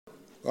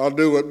I'll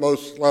do what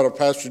a lot of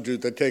pastors do.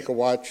 They take a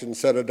watch and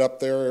set it up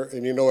there,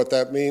 and you know what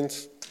that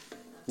means?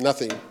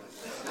 Nothing.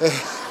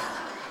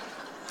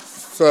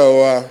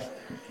 So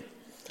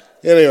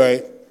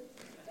anyway,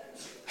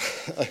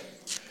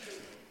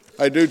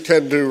 I do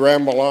tend to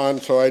ramble on,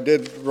 so I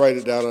did write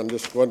it down on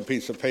just one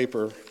piece of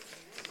paper.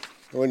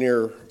 When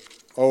you're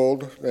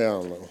old, I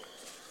don't know,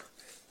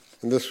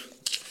 and this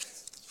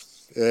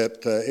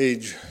at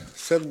age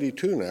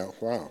 72 now,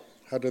 wow,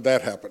 how did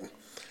that happen?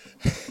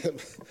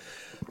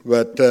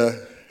 But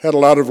had a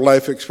lot of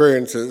life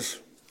experiences.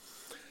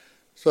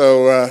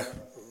 So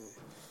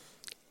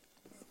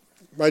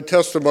my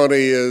testimony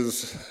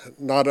is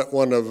not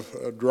one of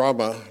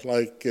drama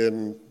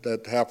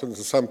that happens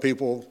to some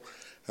people.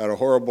 Had a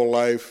horrible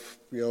life,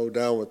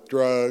 down with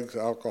drugs,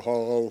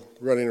 alcohol,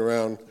 running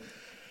around.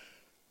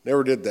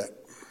 Never did that.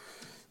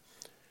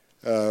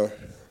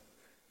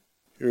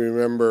 You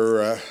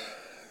remember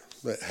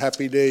the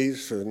happy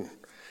days and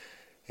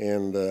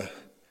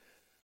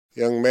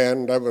young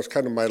man, that was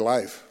kind of my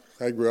life.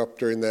 I grew up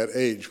during that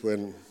age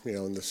when,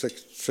 in the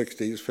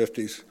 60s,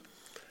 50s.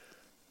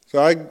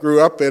 So I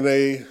grew up in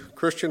a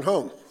Christian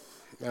home.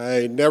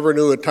 I never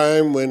knew a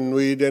time when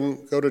we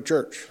didn't go to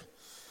church.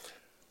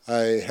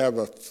 I have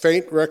a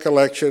faint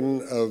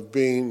recollection of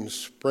being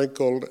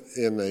sprinkled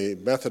in a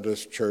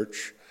Methodist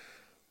church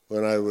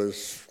when I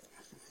was,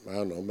 I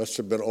don't know, must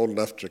have been old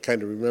enough to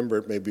kind of remember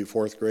it, maybe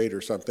fourth grade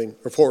or something,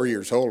 or 4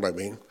 years old,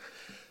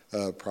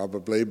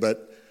 probably.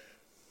 But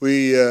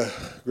we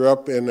grew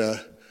up in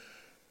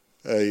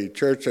a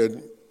church,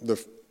 and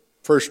the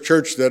first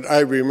church that I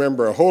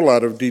remember a whole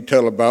lot of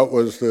detail about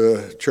was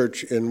the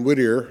church in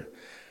Whittier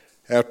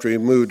after we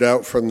moved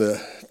out from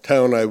the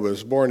town I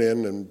was born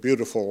in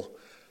beautiful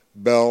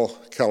Bell,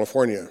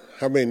 California.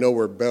 How many know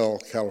where Bell,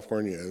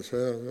 California is?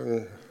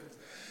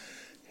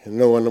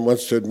 No one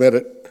wants to admit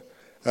it.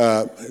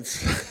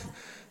 It's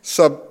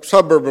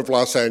suburb of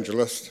Los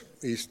Angeles,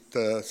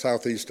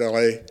 southeast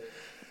LA.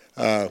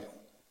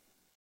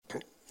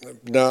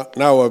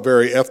 Now a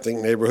very ethnic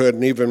neighborhood,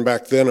 and even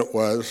back then it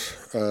was.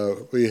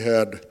 We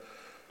had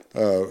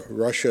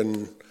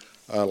Russian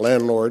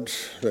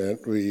landlords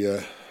that we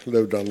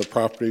lived on the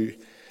property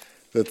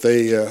that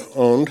they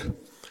owned.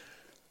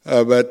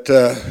 But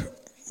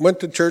went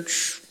to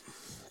church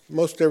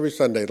most every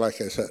Sunday, like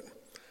I said.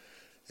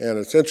 And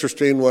it's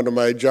interesting, one of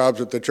my jobs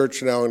at the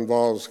church now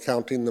involves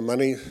counting the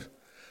money.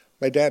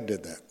 My dad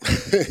did that.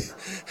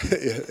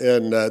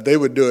 And they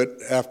would do it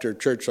after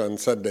church on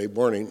Sunday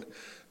morning.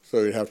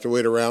 So you'd have to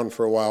wait around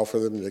for a while for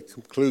them to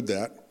conclude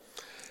that.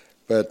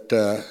 But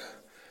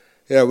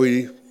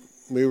we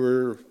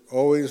were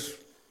always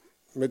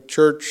at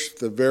church,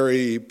 the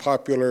very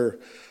popular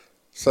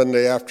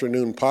Sunday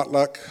afternoon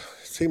potluck.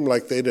 It seemed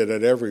like they did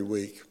it every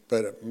week,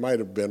 but it might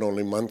have been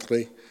only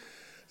monthly.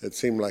 It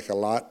seemed like a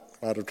lot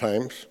of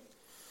times.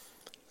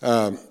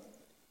 I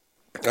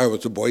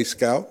was a Boy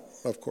Scout,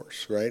 of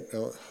course, right?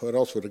 What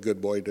else would a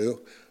good boy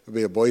do? I'd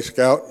be a Boy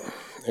Scout,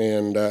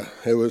 and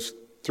it was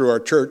through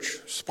our church,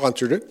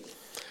 sponsored it.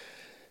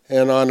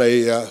 And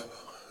they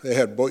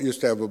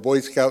used to have a Boy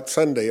Scout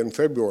Sunday in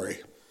February.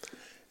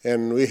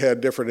 And we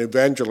had different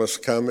evangelists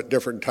come at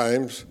different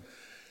times.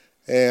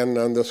 And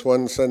on this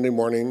one Sunday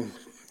morning,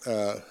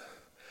 a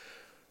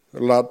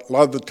lot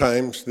of the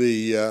times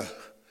the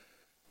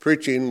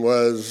preaching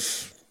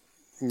was,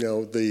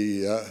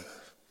 the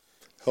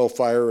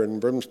hellfire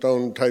and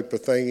brimstone type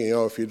of thing.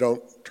 If you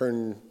don't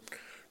turn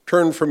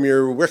from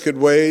your wicked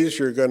ways,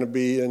 you're going to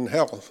be in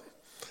hell.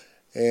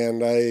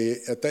 And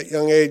at that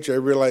young age, I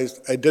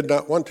realized I did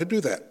not want to do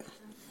that.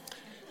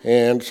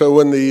 And so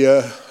when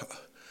the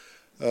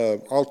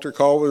altar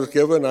call was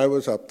given, I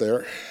was up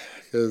there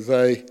because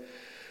I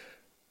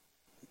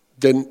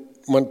didn't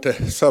want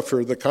to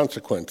suffer the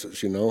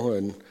consequences,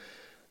 and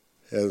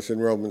as in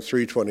Romans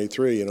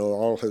 3:23,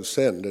 all have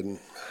sinned and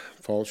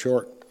fall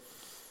short.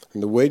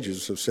 And the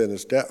wages of sin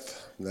is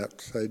death. And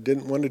I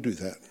didn't want to do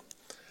that.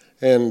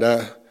 And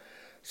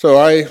so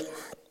I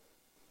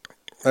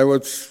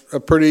was a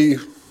pretty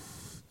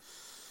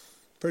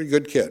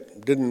good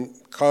kid.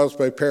 Didn't cause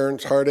my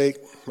parents heartache.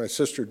 My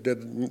sister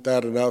did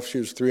that enough. She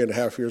was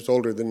 3.5 years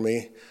older than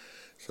me.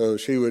 So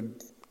she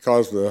would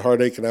cause the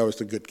heartache, and I was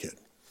the good kid.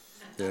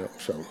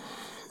 So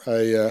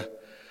I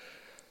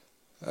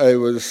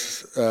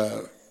was,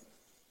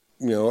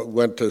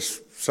 went to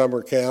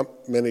summer camp,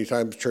 many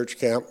times church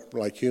camp,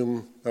 like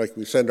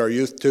we send our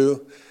youth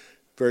to,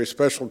 very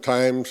special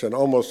times, and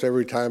almost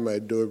every time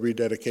I'd do a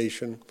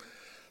rededication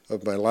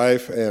of my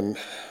life.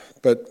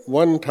 But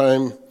one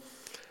time,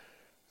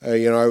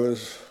 I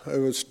was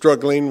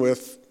struggling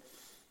with,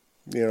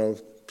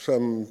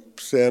 some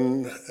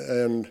sin,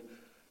 and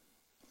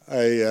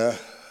I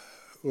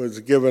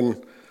was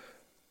given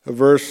a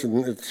verse,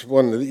 and it's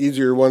one of the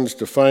easier ones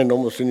to find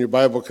almost in your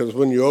Bible, because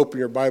when you open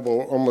your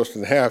Bible almost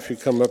in half, you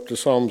come up to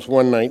Psalms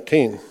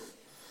 119.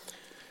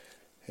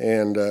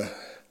 And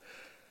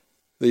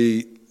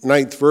the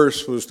 9th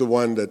verse was the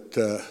one that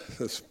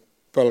this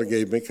fellow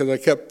gave me, because I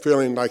kept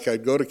feeling like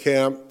I'd go to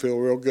camp, feel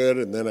real good,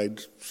 and then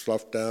I'd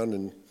slough down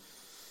and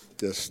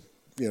just,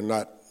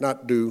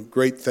 not do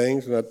great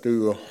things, not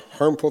do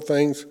harmful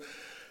things,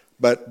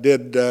 but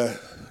did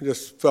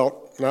just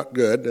felt not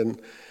good.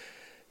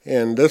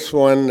 And this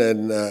one,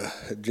 and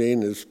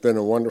Jane has been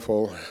a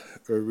wonderful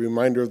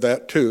reminder of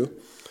that too.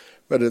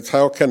 But it's,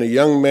 how can a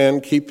young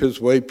man keep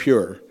his way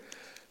pure?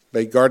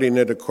 By guarding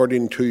it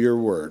according to your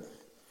word.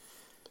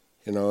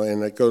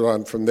 And it goes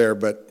on from there,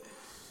 but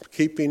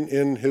keeping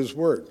in his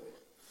word.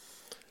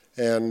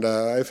 And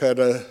I've had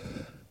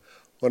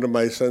one of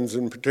my sons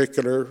in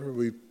particular,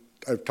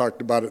 I've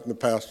talked about it in the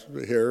past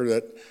here,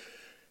 that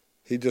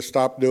he just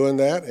stopped doing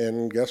that,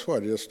 and guess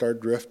what? He just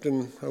started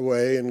drifting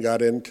away and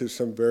got into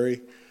some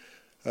very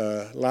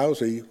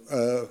lousy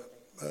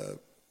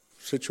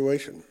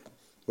situation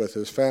with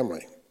his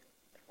family.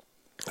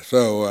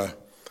 So,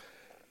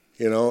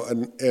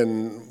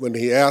 and when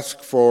he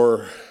asks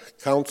for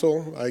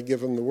counsel, I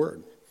give him the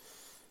word.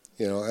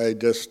 I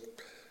just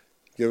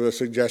give a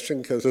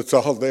suggestion because it's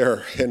all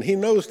there, and he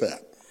knows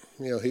that.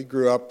 He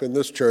grew up in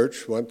this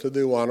church, went to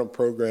the Awana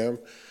program,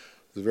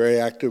 was very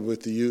active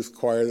with the youth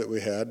choir that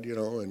we had,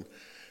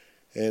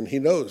 and he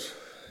knows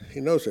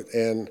it.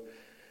 And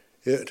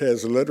it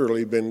has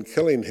literally been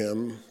killing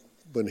him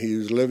when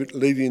he's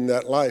leading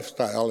that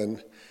lifestyle,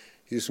 and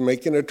he's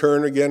making a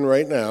turn again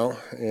right now,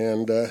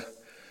 and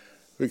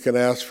we can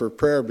ask for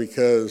prayer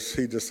because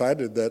he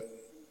decided that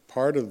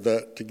part of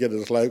that, to get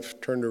his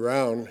life turned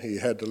around, he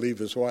had to leave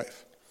his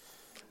wife.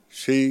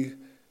 She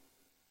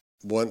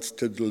wants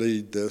to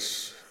lead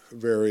this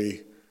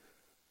very,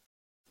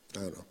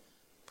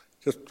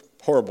 just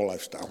horrible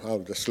lifestyle. I'll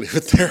just leave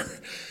it there.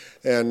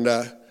 And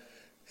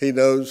he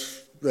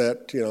knows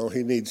that,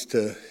 he needs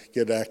to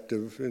get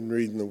active in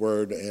reading the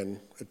Word and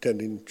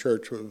attending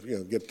church,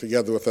 get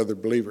together with other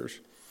believers.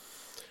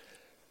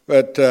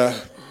 But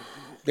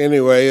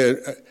anyway,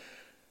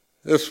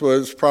 this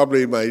was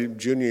probably my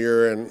junior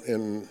year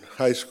in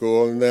high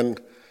school, and then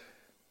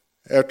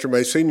after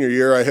my senior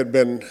year, I had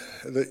been,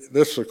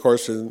 this of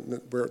course,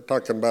 we're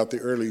talking about the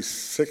early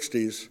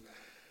 60s,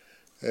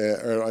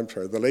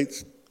 the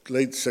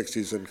late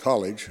 60s in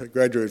college. I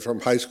graduated from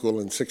high school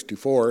in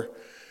 64,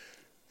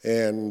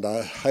 and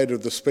the height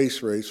of the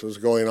space race was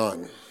going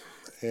on.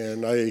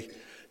 And I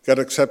got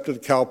accepted to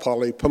Cal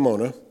Poly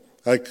Pomona.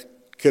 I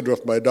kid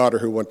with my daughter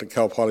who went to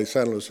Cal Poly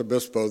San Luis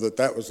Obispo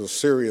that was a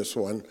serious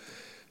one,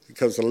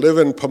 because to live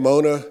in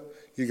Pomona,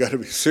 you got to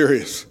be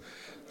serious.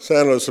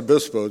 San Luis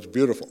Obispo is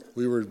beautiful.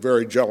 We were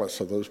very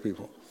jealous of those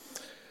people.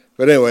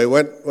 But anyway,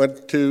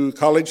 went to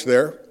college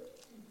there,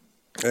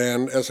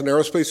 and as an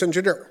aerospace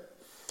engineer.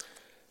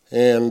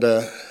 And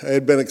I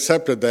had been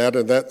accepted that,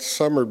 and that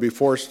summer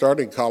before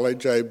starting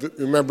college, I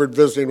remembered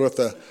visiting with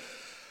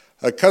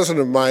a cousin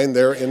of mine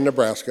there in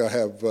Nebraska. I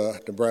have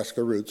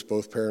Nebraska roots.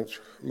 Both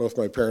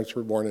my parents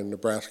were born in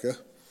Nebraska.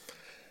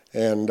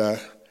 And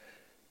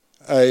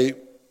I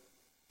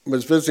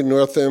was visiting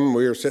with him.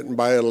 We were sitting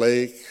by a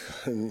lake,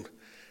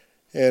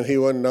 and he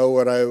wanted to know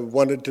what I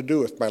wanted to do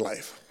with my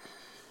life.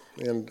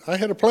 And I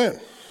had a plan.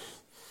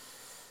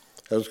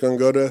 I was going to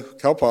go to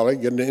Cal Poly,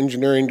 get an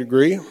engineering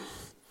degree. I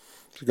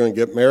was going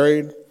to get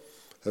married.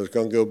 I was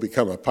going to go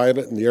become a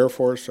pilot in the Air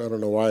Force. I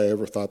don't know why I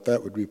ever thought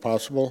that would be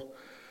possible.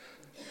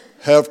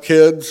 Have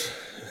kids,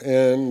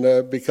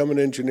 and become an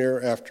engineer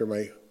after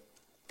my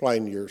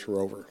flying years were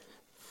over.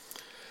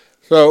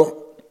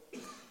 So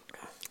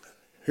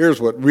here's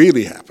what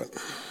really happened.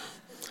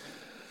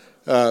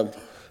 I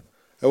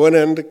went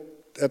in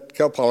at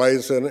Cal Poly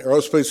as an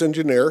aerospace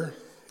engineer,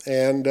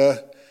 and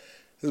it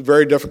was a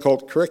very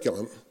difficult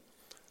curriculum.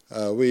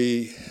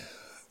 We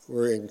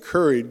were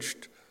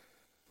encouraged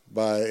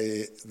by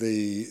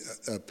the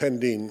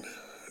pending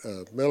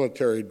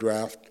military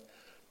draft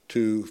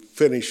to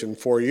finish in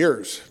 4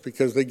 years,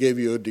 because they gave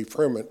you a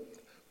deferment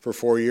for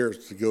 4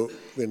 years to go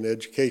in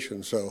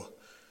education, so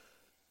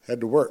had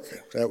to work.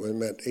 That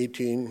meant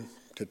 18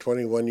 to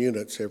 21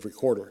 units every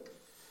quarter.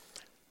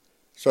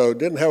 So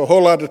didn't have a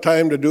whole lot of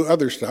time to do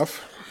other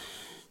stuff,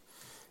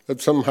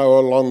 but somehow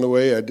along the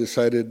way I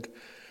decided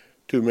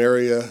to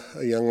marry a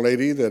young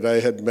lady that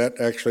I had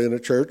met actually in a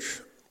church,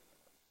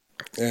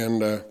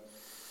 and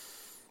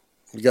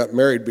we got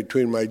married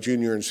between my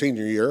junior and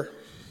senior year.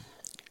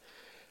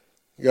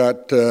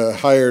 Got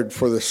hired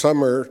for the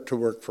summer to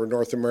work for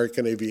North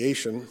American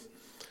Aviation,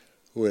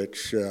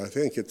 which I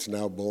think it's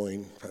now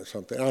Boeing or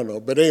something, I don't know.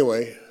 But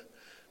anyway,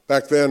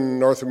 back then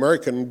North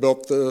American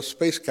built the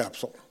space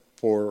capsule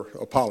for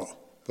Apollo,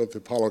 built the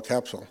Apollo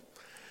capsule.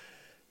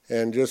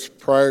 And just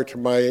prior to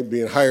my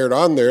being hired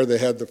on there, they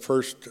had the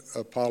first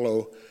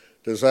Apollo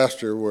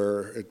disaster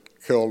where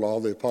it killed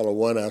all the Apollo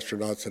 1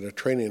 astronauts in a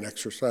training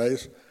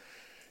exercise.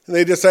 And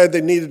they decided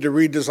they needed to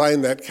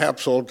redesign that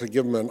capsule to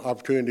give them an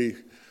opportunity,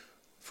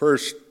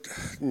 first,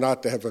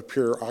 not to have a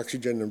pure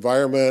oxygen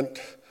environment.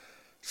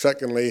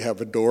 Secondly,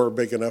 have a door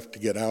big enough to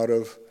get out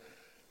of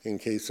in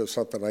case of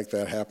something like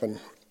that happened.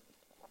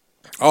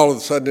 All of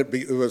a sudden,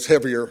 it was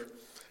heavier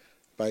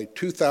by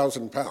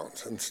 2,000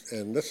 pounds.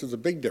 And this is a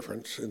big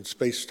difference in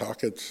space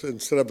talk. It's,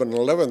 instead of an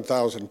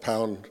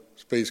 11,000-pound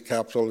space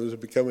capsule, it was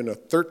becoming a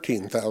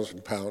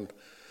 13,000-pound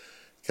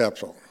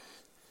capsule.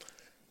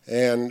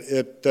 And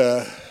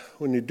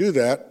when you do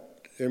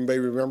that, anybody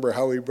remember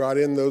how we brought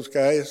in those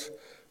guys,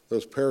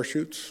 those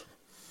parachutes?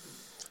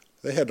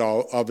 They had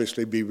to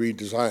obviously be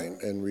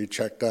redesigned and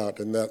rechecked out,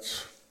 and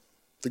that's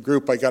the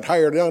group I got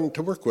hired on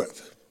to work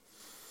with.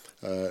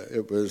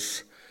 It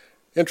was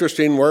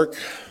interesting work,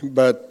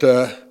 but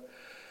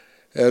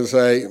as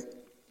I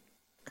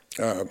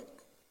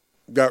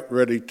got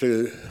ready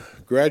to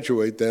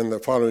graduate then the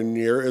following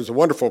year, it was a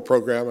wonderful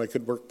program. I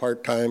could work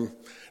part-time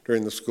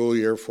during the school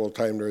year,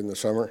 full-time during the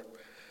summer,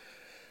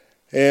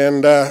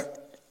 and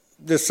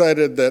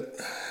decided that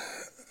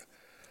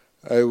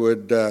I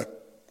would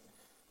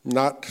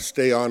not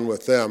stay on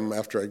with them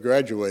after I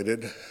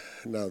graduated.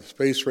 Now, the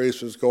space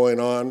race was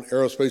going on.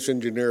 Aerospace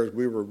engineers,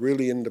 we were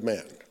really in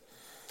demand.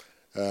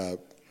 I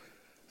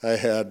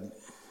had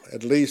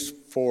at least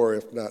 4,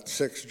 if not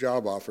 6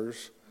 job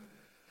offers,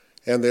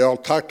 and they all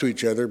talked to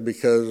each other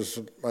because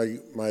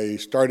my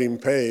starting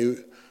pay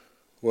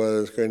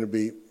was going to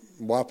be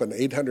whopping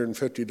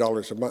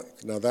 $850 a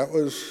month. Now, that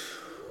was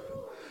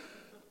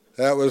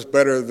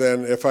better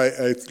than if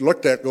I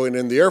looked at going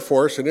in the Air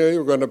Force, and they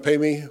were going to pay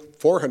me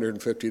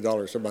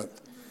 $450 a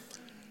month.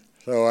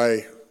 So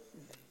I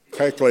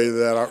calculated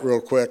that out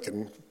real quick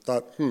and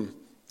thought, the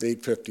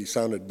 $850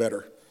 sounded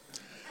better.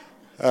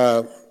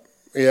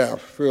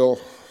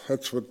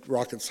 That's what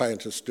rocket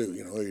scientists do.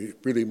 You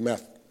really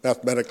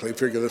mathematically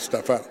figure this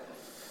stuff out.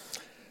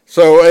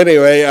 So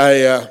anyway,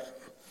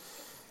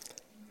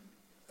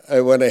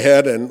 I went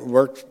ahead and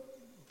worked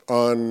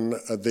on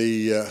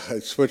I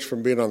switched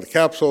from being on the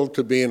capsule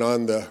to being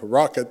on the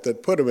rocket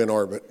that put him in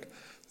orbit,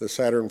 the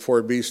Saturn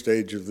IV-B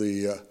stage of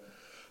the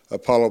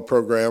Apollo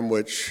program,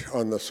 which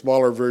on the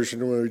smaller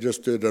version, when we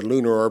just did a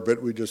lunar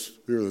orbit, we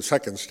were the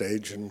second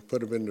stage and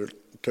put them into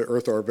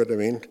Earth orbit,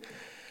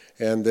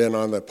 And then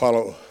on the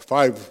Apollo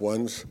 5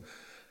 ones,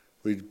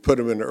 we'd put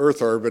them into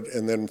Earth orbit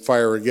and then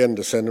fire again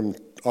to send them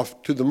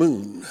off to the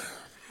moon.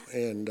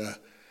 And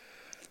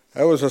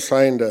I was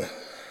assigned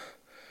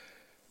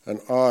an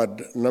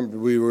odd number.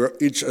 We were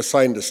each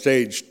assigned a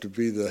stage to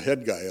be the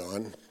head guy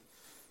on,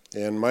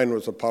 and mine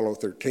was Apollo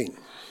 13.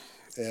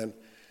 And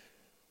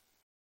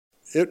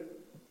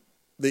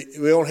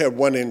we only had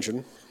one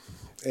engine,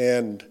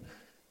 and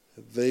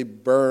they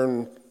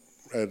burn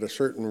at a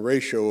certain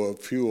ratio of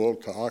fuel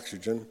to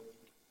oxygen,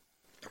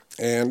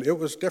 and it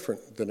was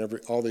different than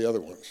all the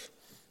other ones.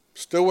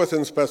 Still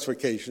within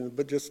specifications,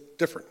 but just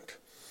different.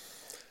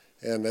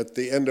 And at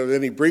the end of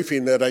any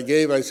briefing that I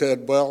gave, I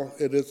said, well,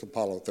 it is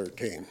Apollo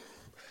 13,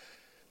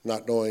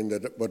 not knowing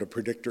what a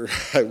predictor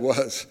I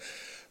was.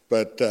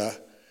 But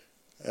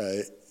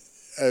I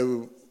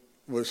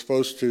was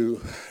supposed to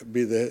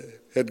be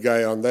the head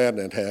guy on that,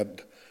 and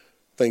had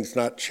things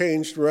not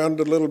changed around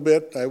a little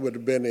bit, I would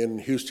have been in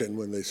Houston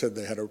when they said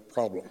they had a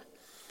problem.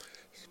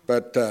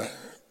 But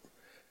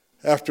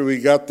after we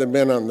got the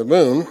men on the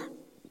moon,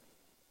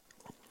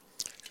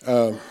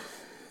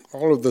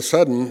 all of a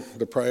sudden,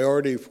 the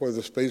priority for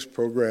the space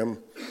program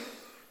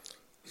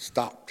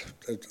stopped.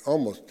 It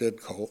almost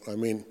did cold.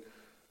 We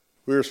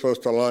were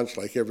supposed to launch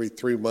like every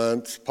 3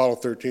 months. Apollo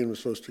 13 was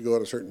supposed to go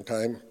at a certain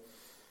time.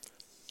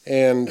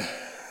 And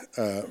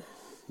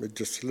it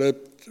just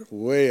slipped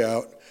way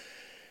out.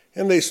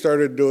 And they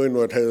started doing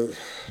what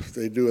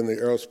they do in the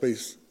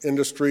aerospace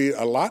industry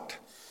a lot,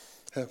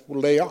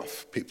 lay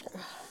off people.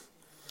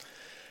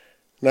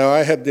 Now,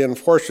 I had the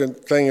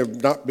unfortunate thing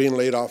of not being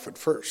laid off at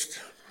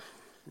first.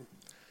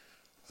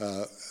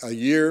 A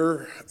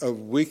year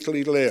of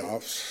weekly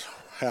layoffs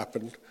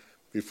happened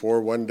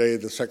before one day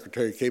the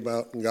secretary came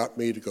out and got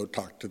me to go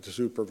talk to the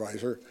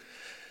supervisor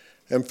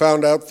and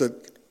found out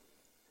that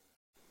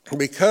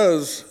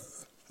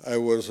because I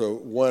was a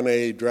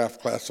 1A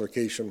draft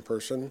classification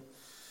person,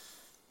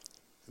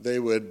 they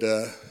would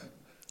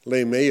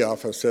lay me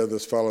off instead of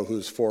this fellow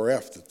who's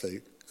 4F, that they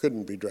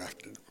couldn't be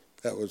drafted.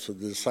 That was the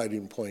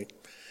deciding point.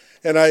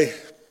 And I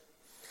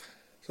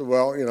said,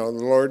 well, the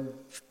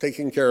Lord's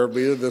taking care of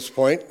me at this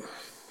point.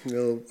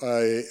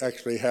 I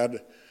actually had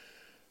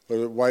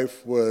the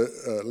wife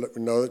let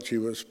me know that she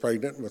was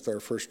pregnant with our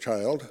first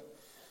child.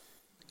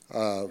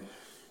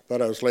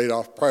 But I was laid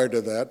off prior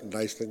to that.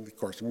 Nice thing, of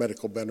course, the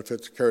medical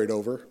benefits carried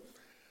over.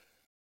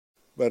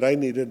 But I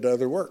needed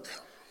other work.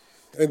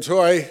 And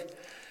so I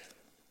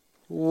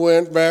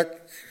went back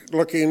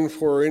looking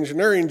for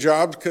engineering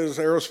jobs because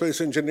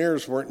aerospace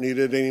engineers weren't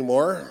needed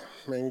anymore.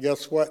 And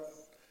guess what?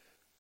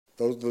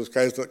 Those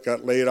guys that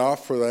got laid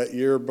off for that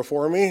year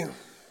before me,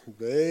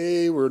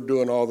 they were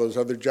doing all those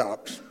other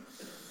jobs.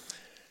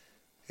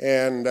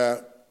 And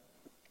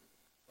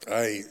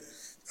I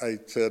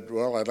said,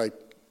 well, I'd like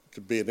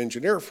to be an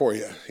engineer for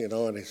you,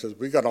 And he says,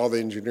 we got all the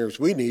engineers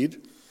we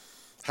need.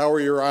 How are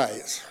your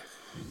eyes?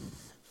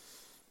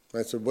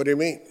 I said, what do you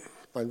mean?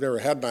 I've never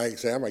had an eye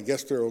exam. I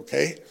guess they're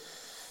okay.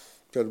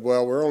 He said,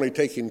 well, we're only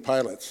taking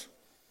pilots.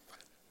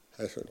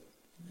 I said,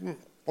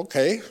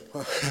 okay,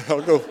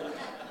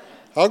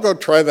 I'll go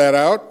try that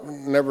out.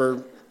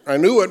 I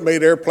knew what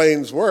made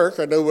airplanes work.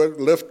 I knew what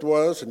lift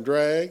was and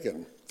drag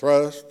and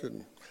thrust.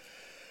 And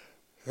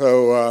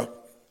so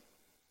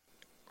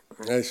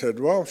I said,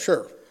 well,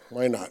 sure,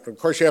 why not? Of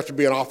course, you have to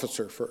be an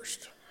officer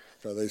first.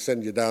 So they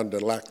send you down to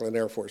Lackland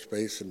Air Force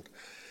Base and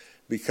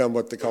become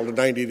what they call a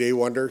 90-day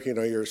wonder. You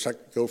know,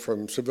 go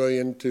from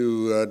civilian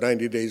to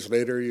 90 days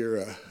later, you're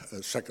a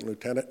second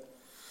lieutenant.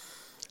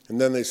 And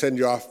then they send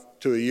you off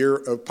to a year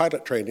of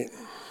pilot training.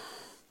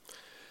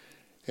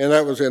 And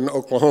that was in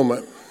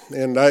Oklahoma.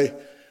 And I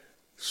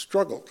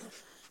struggled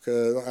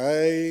because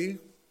I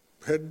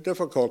had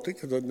difficulty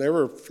because I'd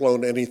never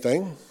flown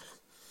anything.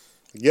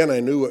 Again, I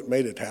knew what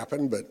made it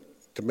happen, but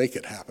to make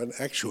it happen,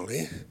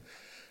 actually,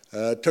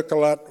 took a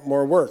lot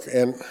more work.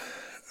 And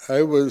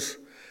I was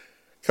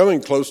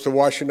coming close to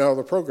washing out of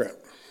the program.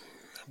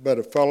 But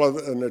a fellow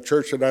in the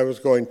church that I was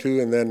going to,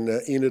 and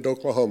then Enid,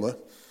 Oklahoma,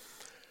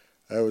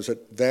 I was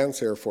at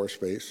Vance Air Force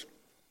Base.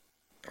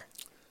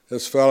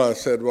 This fellow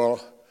said,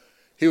 well,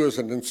 he was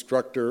an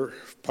instructor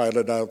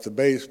pilot out at the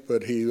base,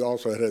 but he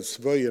also had a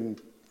civilian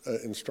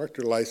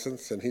instructor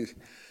license, and he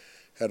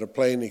had a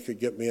plane he could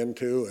get me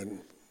into,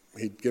 and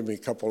he'd give me a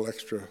couple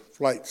extra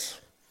flights,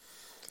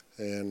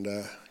 and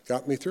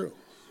got me through.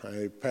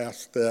 I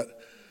passed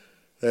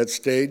that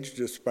stage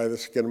just by the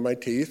skin of my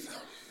teeth.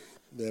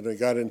 Then I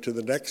got into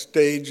the next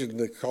stage, and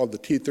they called the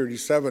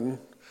T-37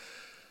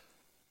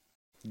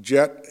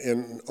 jet,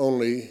 and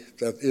only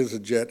that is a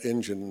jet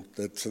engine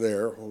that's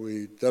there.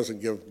 It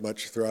doesn't give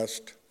much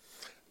thrust,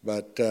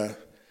 but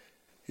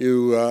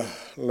you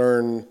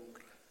learn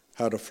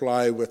how to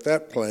fly with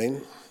that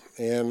plane.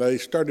 And I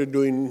started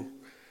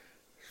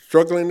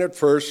struggling at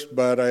first,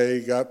 but I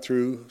got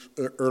through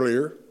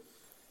earlier.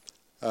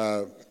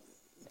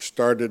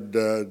 Started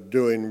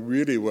doing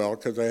really well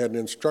because I had an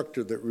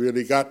instructor that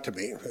really got to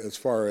me as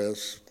far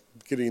as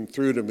getting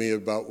through to me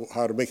about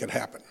how to make it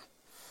happen.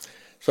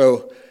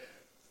 So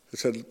I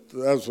said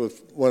that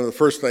was one of the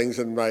first things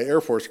in my Air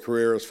Force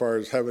career as far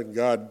as having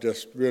God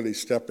just really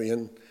step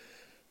in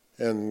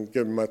and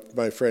give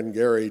my friend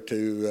Gary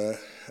to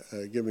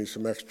give me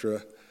some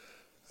extra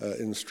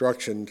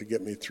instruction to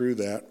get me through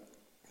that.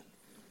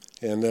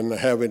 And then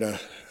having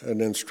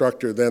an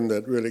instructor then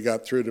that really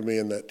got through to me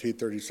in that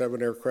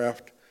T-37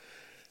 aircraft.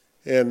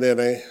 And then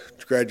I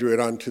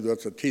graduated on to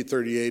what's a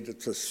T-38.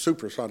 It's a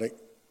supersonic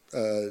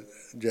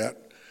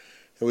jet.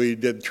 And we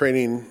did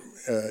training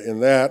in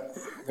that,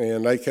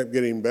 and I kept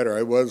getting better.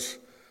 I was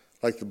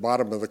like the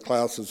bottom of the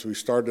class as we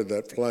started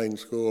that flying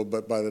school,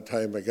 but by the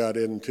time I got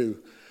into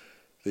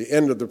the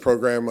end of the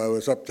program, I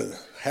was up to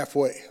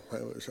halfway.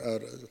 I was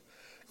out. Of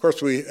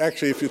course,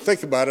 if you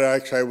think about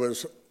it, I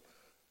was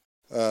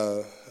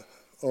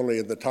only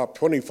in the top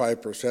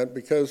 25%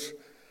 because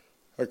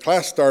our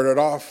class started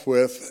off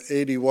with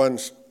 81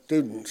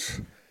 students.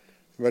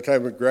 By the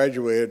time we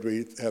graduated,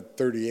 we had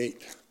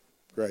 38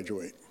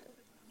 graduate.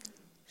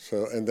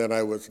 So, and then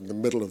I was in the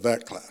middle of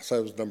that class. I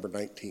was number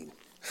 19.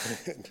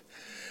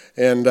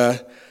 And I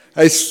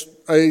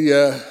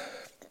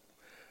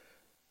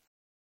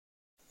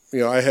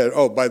had,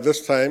 by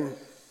this time,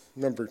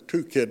 number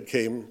 2 kid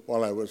came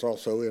while I was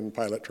also in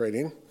pilot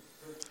training.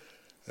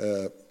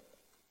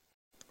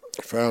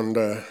 Found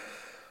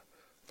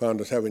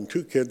us having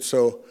 2 kids.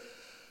 So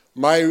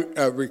my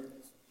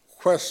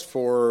request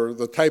for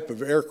the type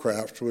of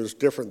aircraft was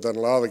different than a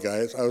lot of the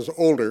guys. I was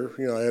older.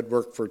 I had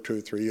worked for 2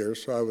 or 3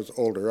 years, so I was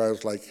older. I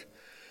was like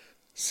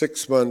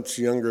 6 months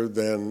younger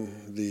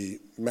than the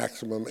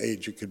maximum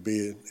age you could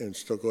be and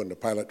still go into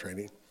pilot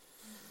training.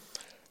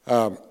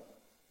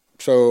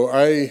 So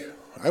I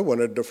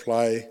wanted to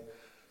fly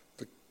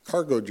the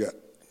cargo jet,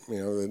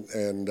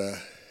 and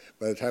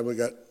by the time we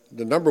got,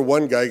 the number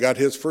 1 guy got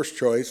his first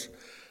choice.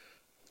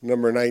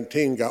 Number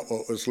 19 got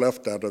what was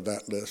left out of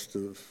that list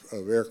of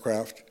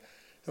aircraft.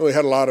 And we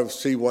had a lot of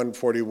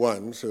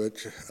C-141s,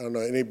 which, I don't know,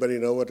 anybody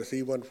know what a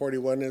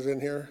C-141 is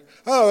in here?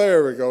 Oh,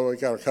 there we go, we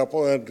got a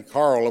couple, and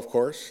Carl, of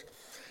course.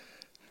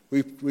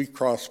 We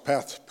crossed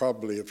paths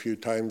probably a few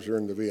times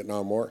during the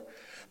Vietnam War.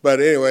 But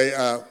anyway,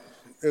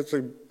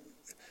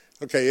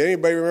 okay,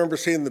 anybody remember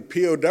seeing the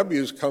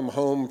POWs come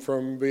home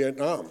from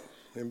Vietnam?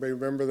 Anybody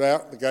remember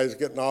that? The guys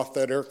getting off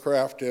that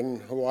aircraft in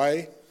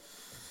Hawaii?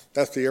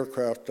 That's the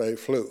aircraft I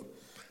flew.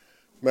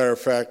 Matter of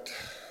fact,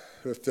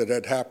 if it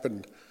had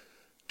happened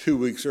 2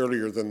 weeks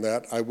earlier than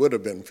that, I would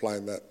have been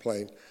flying that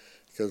plane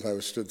because I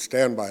was stood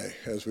standby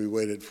as we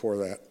waited for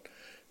that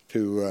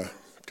to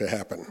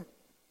happen.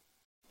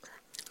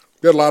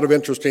 We did a lot of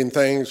interesting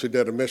things. We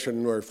did a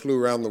mission where we flew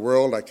around the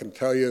world. I can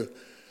tell you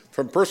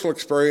from personal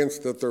experience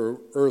that the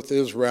Earth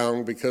is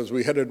round because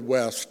we headed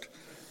west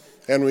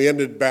and we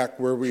ended back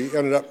where we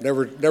ended up,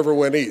 never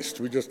went east.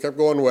 We just kept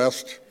going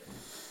west.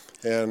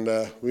 And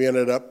we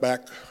ended up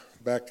back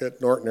at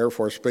Norton Air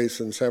Force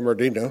Base in San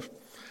Bernardino.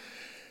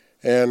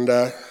 And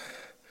of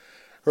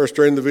course,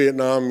 during the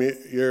Vietnam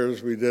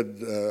years, we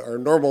did, our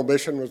normal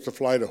mission was to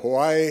fly to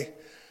Hawaii,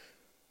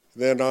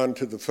 then on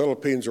to the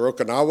Philippines or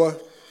Okinawa,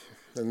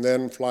 and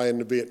then fly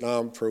into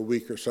Vietnam for a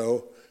week or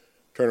so,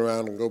 turn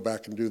around and go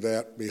back and do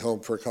that, be home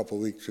for a couple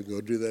of weeks and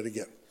go do that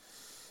again.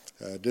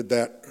 Did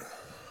that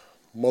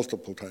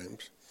multiple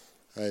times.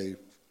 I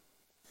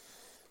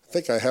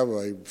think I have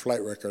a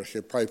flight record. I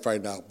should probably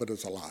find out, but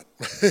it's a lot.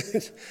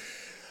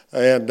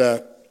 And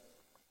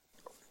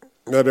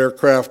That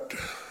aircraft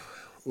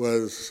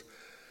was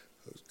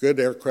a good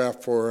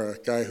aircraft for a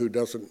guy who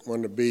doesn't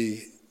want to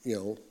be,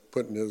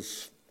 putting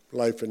his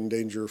life in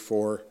danger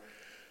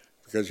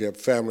because you have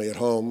family at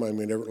home. I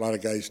mean, a lot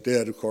of guys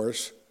did, of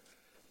course.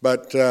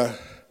 But no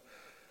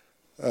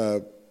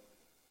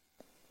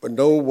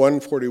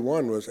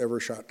 141 was ever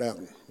shot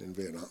down in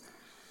Vietnam.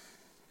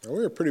 Now, we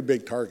were a pretty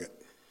big target.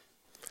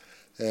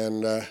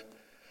 And I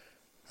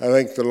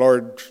think the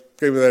Lord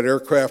gave me that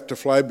aircraft to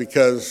fly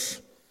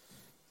because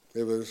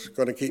it was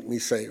going to keep me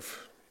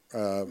safe.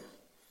 But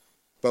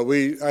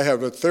I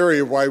have a theory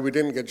of why we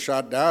didn't get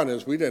shot down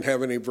is we didn't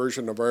have any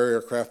version of our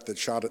aircraft that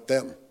shot at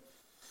them.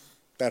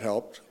 That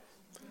helped.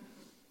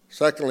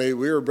 Secondly,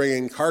 we were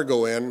bringing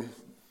cargo in,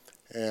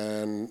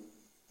 and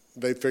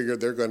they figured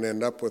they're going to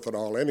end up with it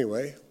all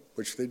anyway,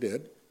 which they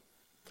did.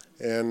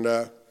 And,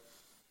 and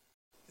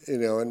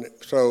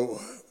so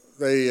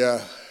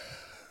it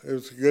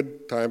was a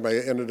good time. I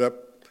ended up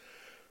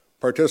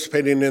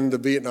participating in the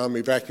Vietnam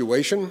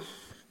evacuation.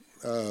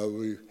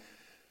 We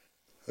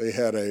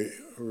had a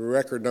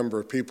record number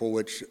of people,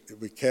 which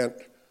we can't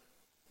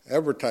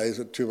advertise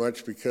it too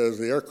much because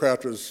the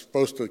aircraft was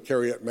supposed to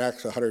carry at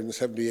max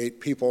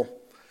 178 people.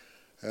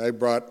 I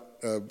brought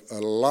a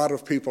lot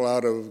of people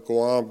out of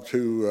Guam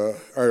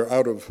or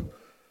out of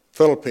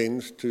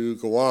Philippines to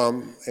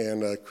Guam,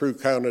 and a crew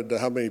counted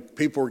how many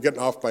people were getting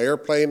off by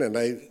airplane, and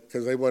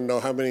because they wanted to know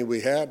how many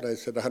we had, and I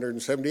said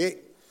 178.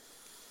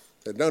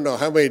 They said, no,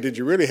 how many did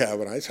you really have?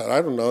 And I said,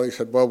 I don't know. He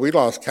said, well, we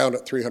lost count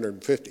at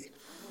 350.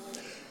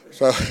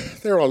 So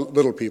they're all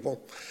little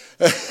people.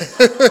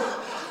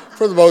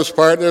 For the most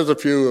part, there's a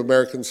few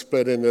Americans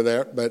split into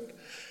there, but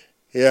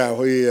yeah,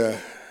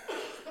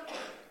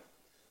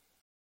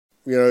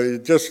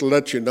 it just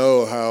lets you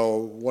know how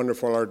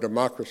wonderful our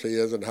democracy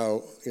is and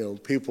how,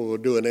 people were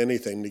doing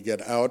anything to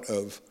get out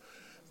of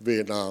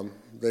Vietnam.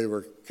 They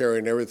were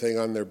carrying everything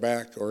on their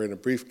back or in a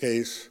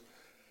briefcase.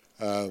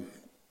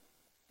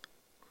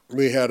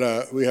 We have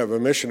a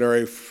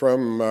missionary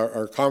from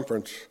our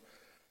conference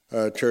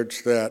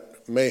church that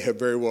may have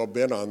very well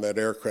been on that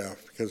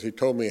aircraft because he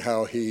told me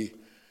how he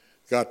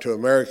got to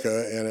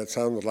America, and it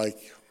sounded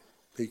like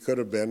he could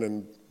have been.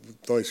 And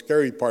the only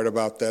scary part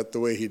about that, the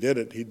way he did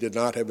it, he did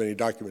not have any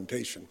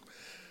documentation.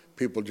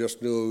 People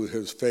just knew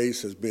his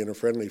face as being a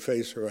friendly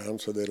face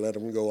around, so they let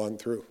him go on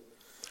through.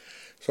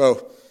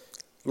 So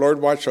the Lord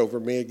watched over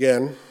me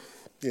again.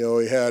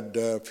 We had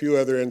a few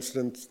other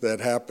incidents that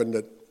happened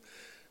that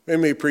made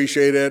me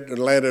appreciate it, and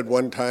landed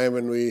one time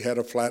and we had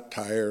a flat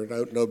tire.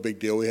 No big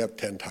deal, we have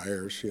 10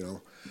 tires,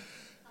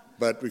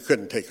 But we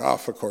couldn't take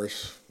off, of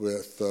course,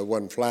 with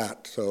one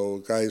flat. So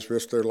guys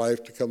risked their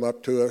life to come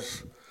up to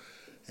us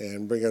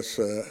and bring us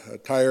a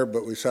tire,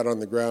 but we sat on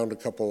the ground a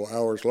couple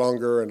hours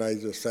longer, and I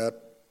just sat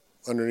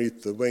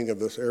underneath the wing of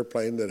this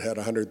airplane that had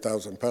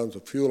 100,000 pounds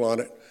of fuel on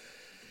it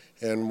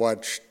and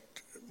watched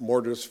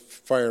mortars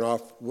firing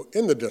off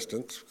in the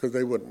distance because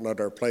they wouldn't let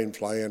our plane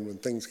fly in when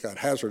things got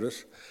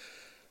hazardous.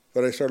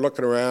 But I started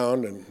looking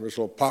around, and there's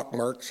little pock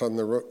marks on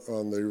the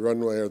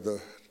runway or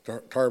the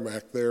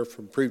tarmac there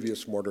from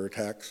previous mortar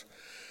attacks.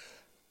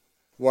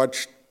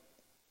 Watched,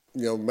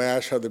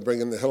 MASH, how they bring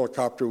in the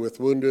helicopter with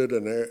wounded,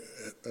 and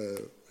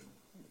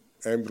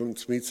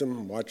ambulance meets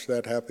them. Watched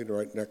that happen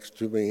right next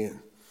to me.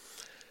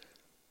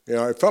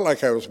 I felt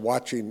like I was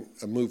watching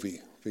a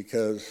movie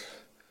because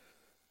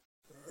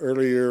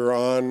earlier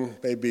on,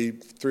 maybe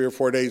 3 or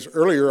 4 days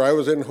earlier, I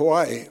was in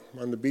Hawaii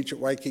on the beach at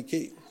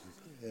Waikiki.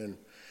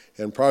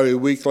 And probably a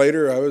week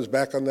later, I was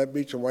back on that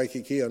beach in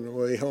Waikiki on the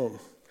way home.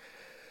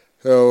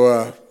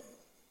 So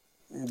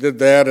did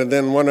that, and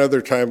then one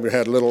other time we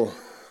had a little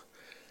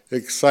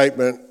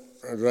excitement.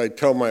 As I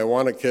tell my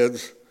Awana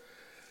kids,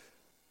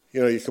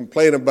 you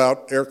complain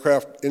about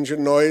aircraft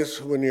engine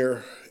noise when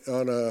you're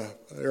on an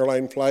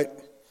airline flight.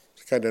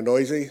 It's kind of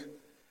noisy.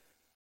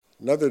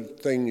 Another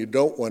thing you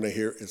don't want to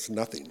hear is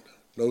nothing,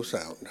 no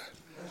sound.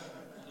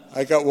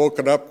 I got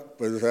woken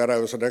up with that. I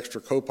was an extra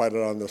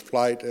co-pilot on this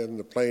flight, and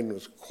the plane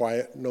was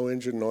quiet, no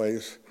engine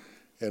noise,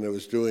 and it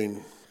was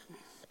doing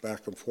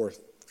back and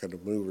forth kind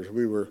of maneuvers.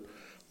 We were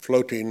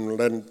floating,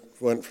 then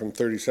went from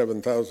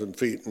 37,000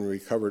 feet and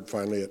recovered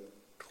finally at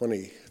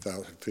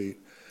 20,000 feet.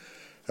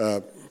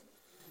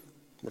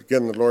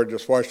 Again, the Lord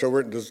just watched over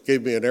it and just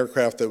gave me an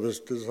aircraft that was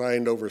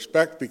designed over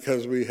spec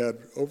because we had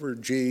over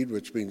G'd,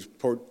 which means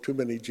poured too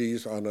many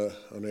G's on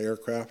an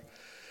aircraft.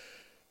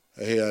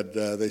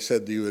 They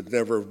said you would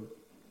never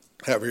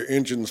have your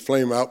engines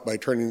flame out by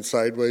turning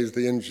sideways.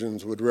 The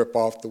engines would rip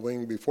off the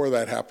wing before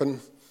that happened.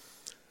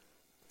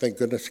 Thank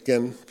goodness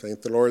again,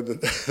 thank the Lord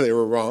that they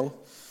were wrong.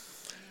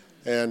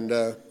 And,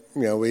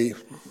 we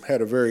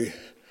had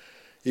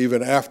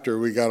even after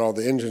we got all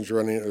the engines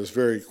running, it was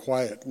very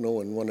quiet. No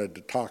one wanted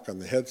to talk on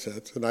the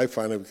headsets. And I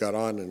finally got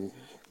on, and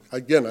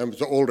again, I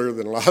was older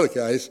than a lot of the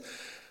guys.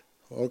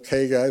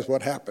 Okay, guys,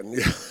 what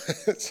happened?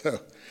 So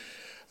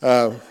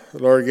the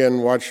Lord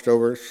again watched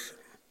over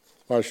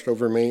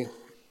me.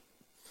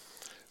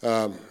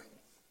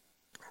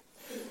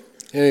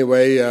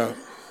 Anyway,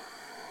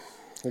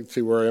 let's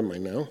see, where am I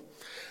now?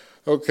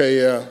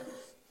 Okay,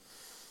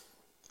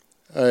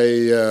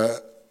 I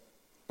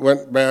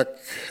went back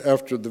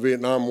after the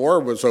Vietnam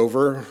War was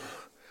over.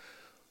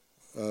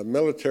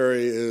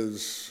 Military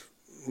is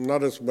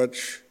not as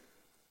much,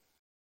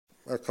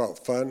 I call it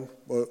fun.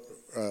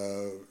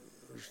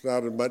 There's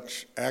not as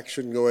much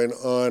action going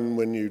on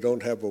when you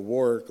don't have a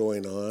war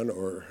going on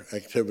or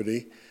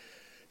activity,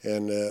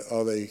 and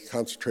all they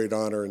concentrate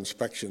on are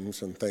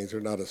inspections and things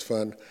are not as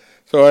fun.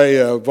 So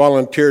I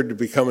volunteered to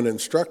become an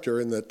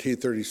instructor in the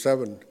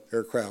T-37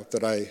 aircraft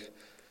that I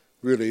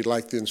really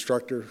liked. The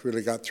instructor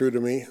really got through to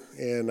me,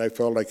 and I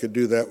felt I could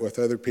do that with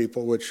other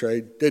people, which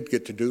I did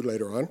get to do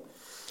later on.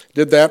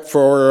 Did that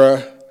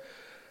for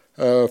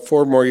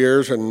 4 more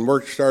years and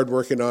started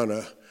working on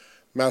a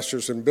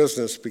master's in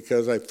business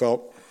because I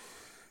felt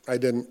I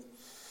didn't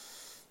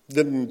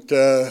fit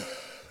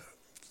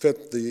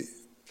the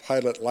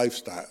pilot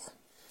lifestyle.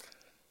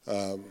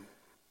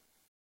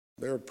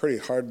 They're a pretty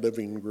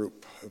hard-living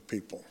group of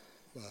people.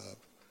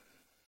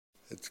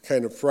 It's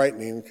kind of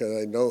frightening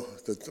because I know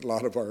that a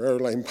lot of our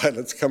airline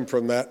pilots come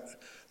from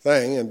that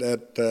thing, and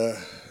that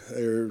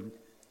they're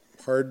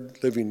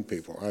hard-living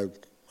people.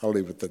 I'll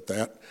leave it at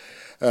that.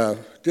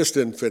 Just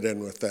didn't fit in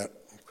with that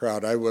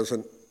crowd.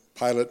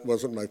 Pilot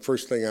wasn't my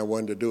first thing I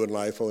wanted to do in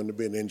life. I wanted to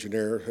be an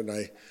engineer, and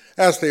I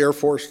asked the Air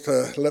Force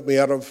to let me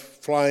out of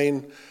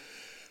flying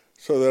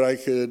so that I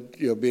could,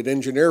 be an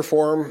engineer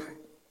for them.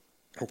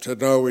 I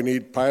said, no, we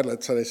need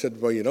pilots. And I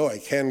said, well, I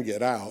can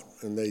get out.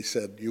 And they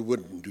said, you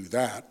wouldn't do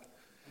that.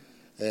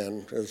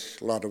 And as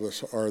a lot of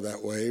us are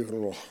that way, a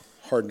little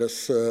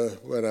hardness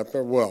went up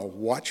there. Well,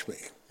 watch me.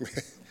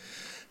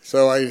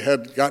 So I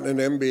had gotten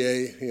an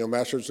MBA,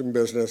 master's in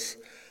business,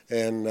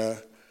 and got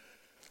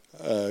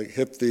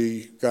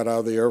out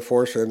of the Air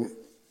Force. And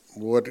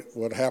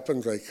what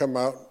happens? I come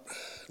out,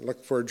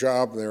 look for a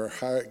job, and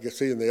you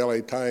see in the LA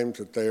Times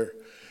that they're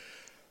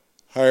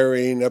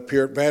hiring up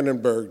here at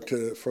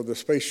Vandenberg for the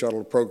space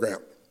shuttle program.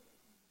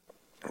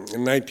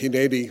 In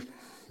 1980,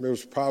 there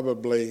was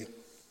probably,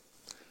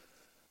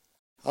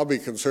 I'll be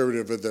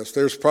conservative with this,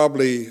 there's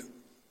probably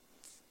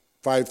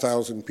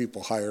 5,000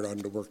 people hired on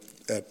to work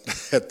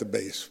at the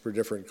base for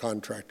different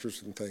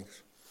contractors and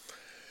things.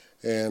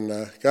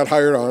 And got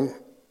hired on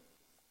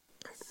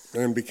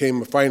and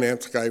became a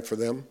finance guy for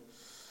them.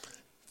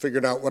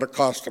 Figured out what it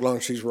cost to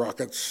launch these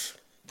rockets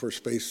for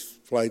space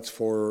flights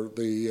for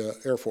the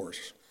Air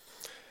Force.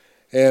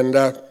 And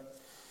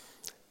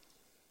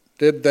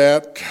did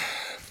that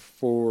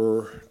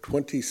for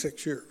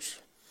 26 years.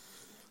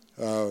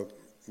 After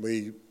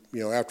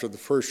the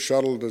first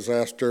shuttle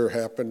disaster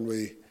happened,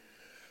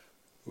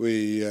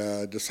 we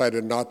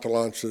decided not to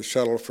launch the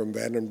shuttle from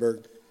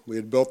Vandenberg. We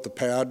had built the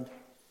pad,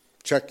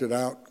 checked it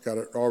out, got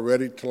it all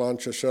ready to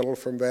launch a shuttle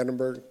from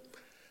Vandenberg.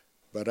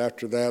 But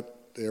after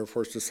that, the Air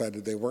Force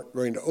decided they weren't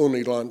going to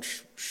only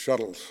launch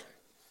shuttles.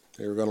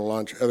 They were going to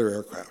launch other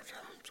aircraft.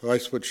 So I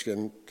switched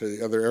into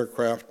the other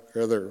aircraft,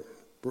 other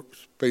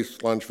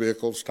space launch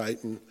vehicles,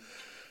 Titan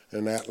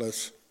and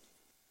Atlas.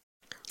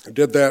 I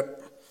did that,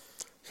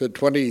 said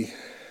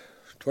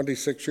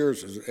 26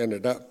 years it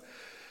ended up.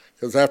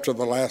 Because after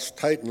the last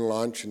Titan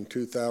launch in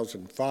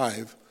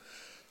 2005,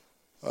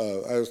 I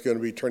was going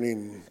to be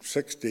turning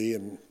 60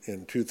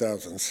 in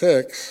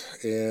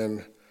 2006,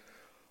 and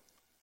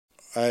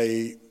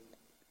I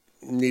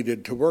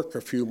needed to work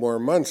a few more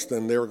months.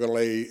 Then they were going to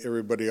lay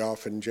everybody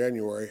off in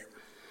January.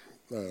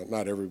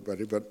 Not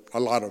everybody, but a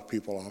lot of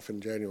people off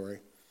in January.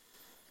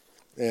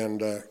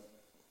 And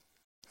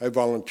I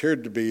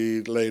volunteered to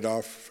be laid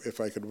off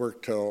if I could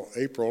work till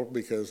April,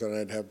 because then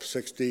I'd have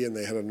 60, and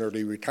they had an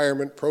early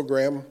retirement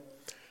program.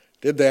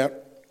 Did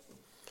that,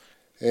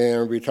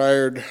 and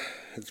retired.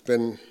 It's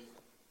been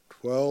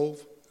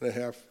 12 and a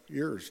half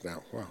years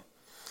now. Wow,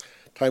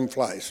 time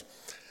flies.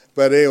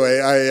 But anyway,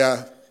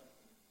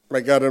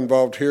 I got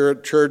involved here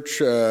at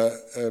church,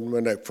 and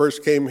when I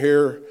first came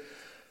here,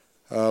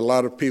 a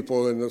lot of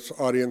people in this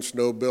audience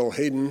know Bill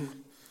Hayden.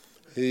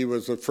 He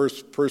was the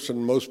first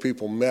person most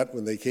people met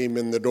when they came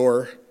in the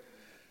door.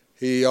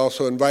 He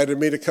also invited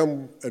me to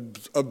come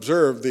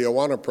observe the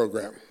Awana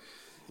program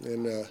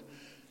in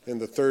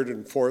the 3rd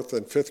and 4th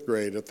and 5th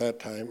grade at that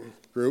time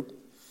group.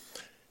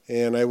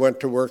 And I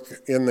went to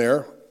work in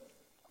there.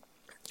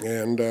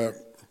 And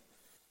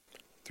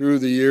through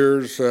the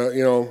years,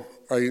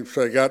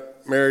 I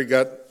got married,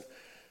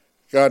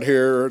 got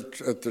here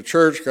at the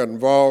church, got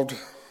involved.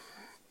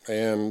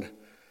 And,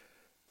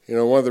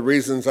 one of the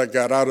reasons I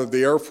got out of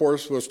the Air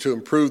Force was to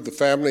improve the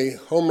family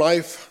home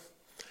life.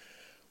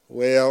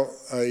 Well,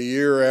 a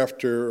year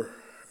after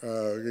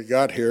we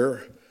got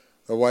here,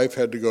 my wife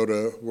had to go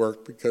to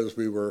work because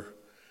we were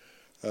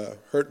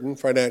hurting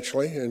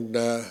financially, and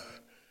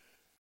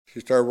she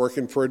started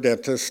working for a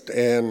dentist,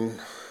 and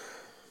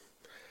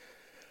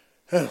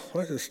why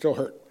does it still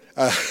hurt?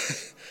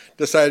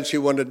 Decided she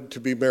wanted to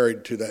be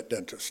married to that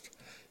dentist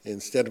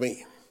instead of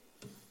me.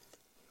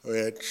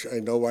 Which I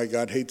know why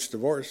God hates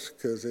divorce,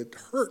 because it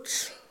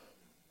hurts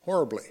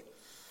horribly.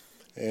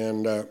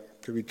 And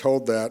to be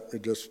told that,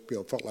 it just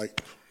felt like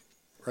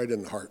right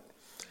in the heart.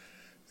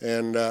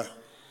 And,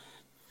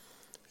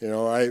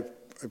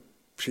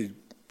 she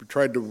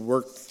tried to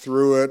work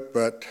through it,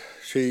 but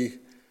she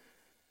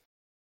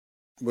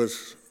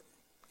was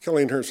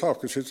killing herself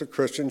because she's a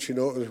Christian. She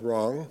knew it was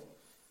wrong,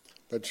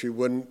 but she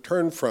wouldn't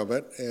turn from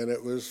it, and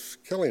it was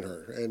killing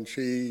her. And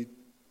she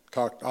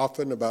talked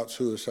often about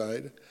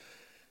suicide,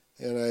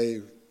 and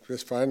I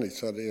just finally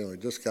said, you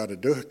just got to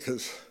do it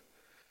because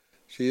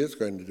she is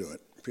going to do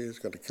it. She is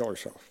going to kill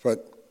herself.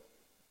 But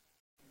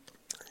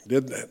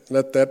did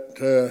let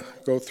that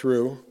go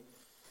through.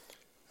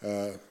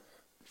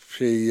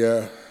 She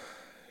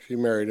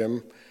married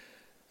him,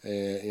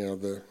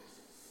 and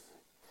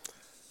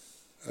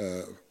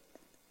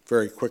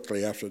very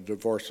quickly after the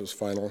divorce was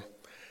final,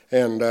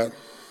 and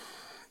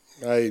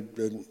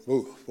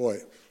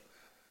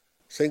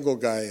single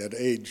guy at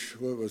age,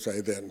 what was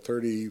I then,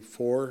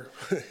 34?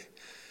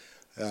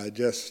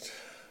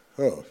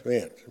 Oh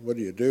man, what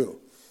do you do?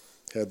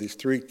 Had these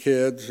 3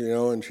 kids,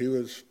 and she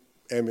was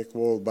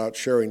amicable about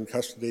sharing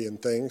custody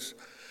and things.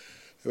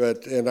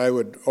 And I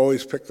would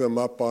always pick them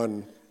up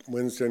on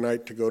Wednesday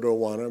night to go to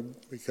Awana,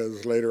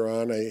 because later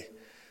on I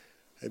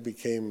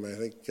became, I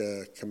think,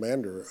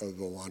 commander of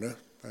Awana.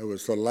 I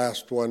was the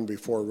last one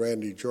before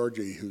Randy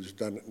Georgie, who's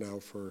done it now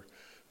for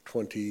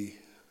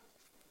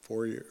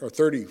 24 years, or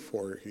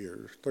 34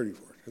 years,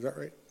 34, is that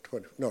right?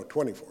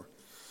 24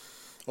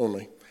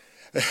 only.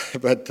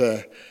 But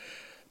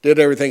did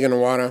everything in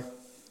Awana.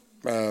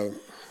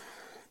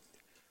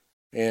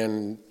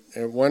 And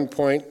at one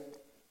point,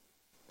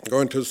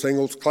 going to a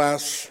singles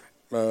class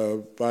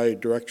by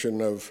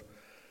direction of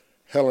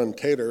Helen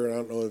Taylor. I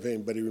don't know if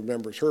anybody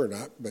remembers her or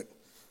not, but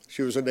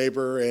she was a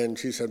neighbor, and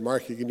she said,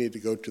 Mark, you need to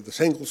go to the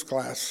singles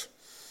class.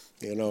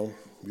 You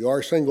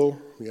are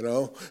single,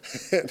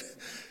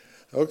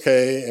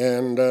 Okay,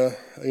 and a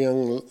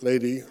young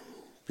lady,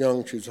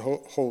 she's a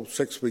whole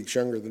 6 weeks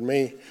younger than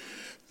me,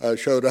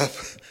 showed up,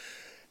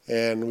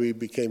 and we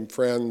became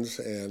friends,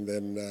 and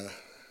then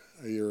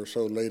a year or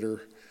so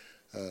later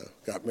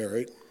got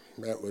married.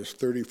 That was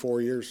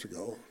 34 years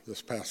ago,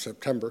 this past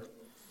September.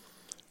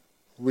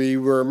 We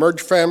were a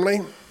merged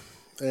family,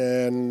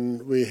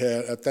 and we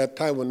had, at that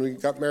time when we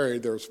got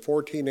married, there was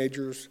 4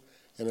 teenagers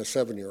and a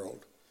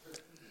 7-year-old.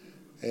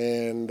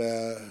 And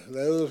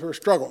those were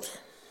struggles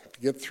to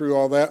get through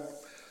all that.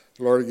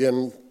 The Lord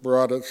again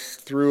brought us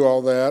through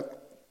all that.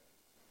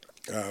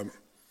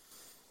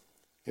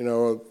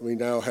 We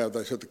now have,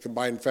 I said, the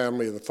combined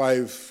family of the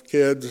 5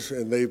 kids,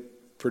 and they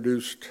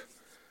produced,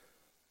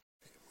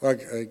 well,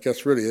 I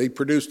guess really, they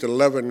produced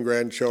 11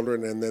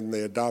 grandchildren, and then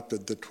they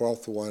adopted the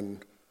 12th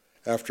one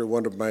after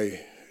one of my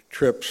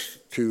trips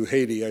to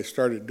Haiti. I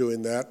started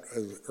doing that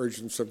at the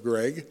urgence of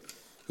Greg,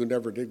 who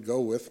never did go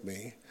with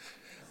me.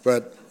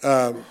 But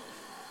on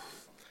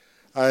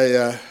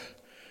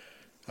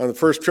the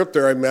first trip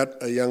there, I met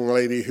a young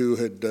lady who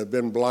had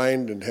been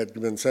blind and had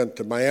been sent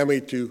to Miami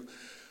to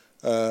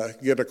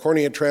get a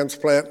cornea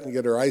transplant and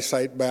get her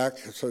eyesight back.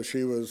 So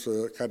she was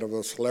kind of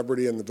a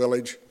celebrity in the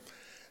village,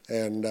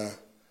 and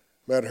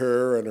met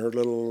her and her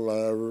little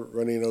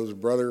runny-nosed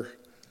brother,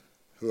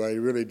 who I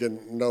really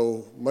didn't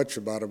know much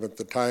about him at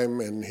the time,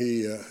 and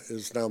he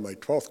is now my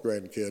 12th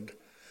grandkid.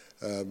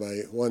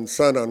 My one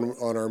son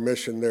on our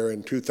mission there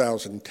in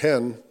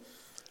 2010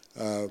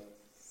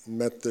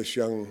 met this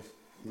young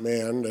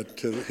man that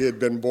he had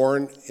been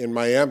born in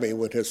Miami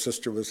when his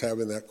sister was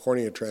having that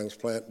cornea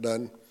transplant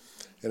done,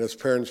 and his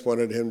parents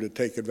wanted him to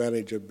take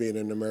advantage of being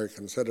an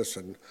American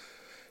citizen.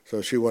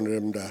 So they wanted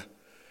him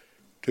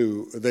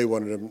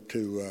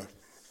to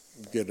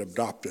get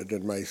adopted,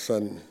 and my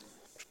son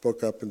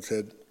spoke up and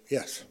said,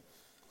 yes.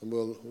 And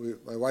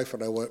my wife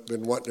and I have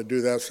been wanting to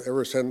do that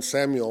ever since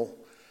Samuel,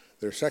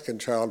 their second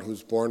child,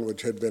 who's born,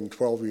 which had been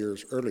 12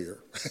 years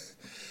earlier.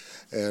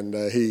 And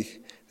he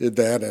did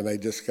that, and I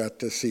just got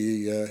to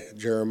see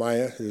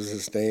Jeremiah, is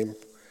his name,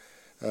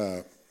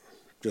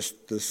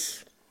 just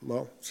this,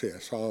 I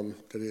saw him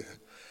today.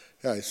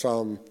 Yeah, I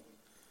saw him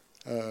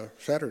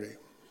Saturday.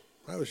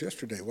 That was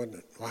yesterday, wasn't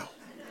it? Wow.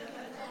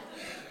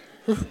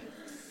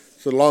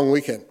 It's a long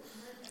weekend.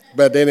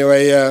 But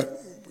anyway,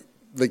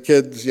 the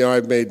kids,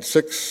 I've made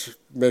 6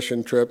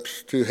 mission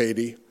trips to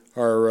Haiti.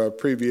 Our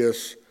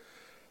previous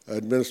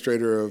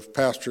administrator of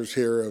pastors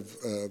here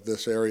of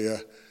this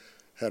area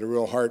had a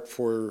real heart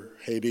for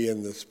Haiti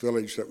and this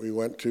village that we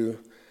went to.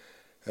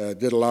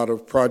 Did a lot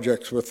of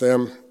projects with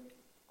them.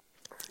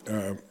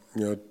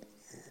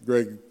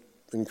 Greg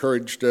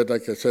encouraged it.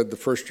 Like I said, the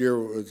first year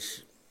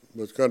was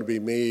going to be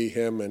me,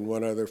 him, and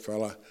one other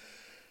fella.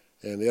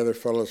 And the other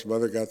fellow's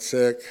mother got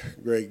sick.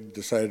 Greg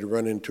decided to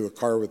run into a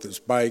car with his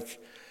bike.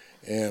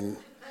 And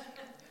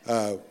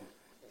so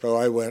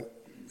I went.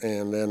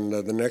 And then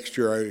the next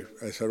year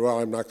I said, well,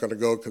 I'm not going to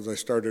go because I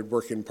started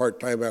working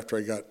part-time after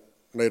I got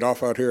laid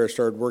off out here. I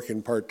started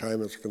working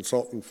part-time as a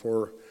consultant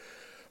for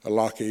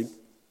Lockheed.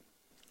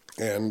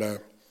 And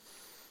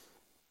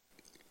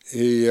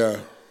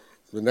the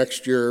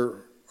next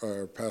year,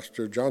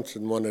 Pastor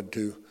Johnson wanted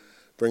to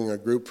bring a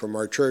group from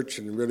our church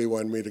and really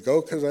wanted me to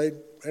go because I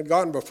had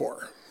gone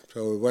before.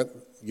 So we went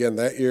again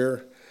that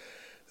year.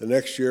 The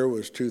next year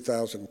was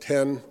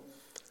 2010.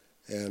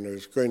 And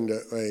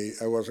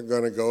I wasn't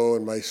going to go,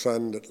 and my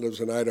son that lives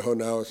in Idaho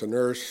now is a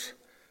nurse,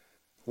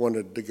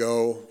 wanted to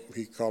go.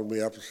 He called me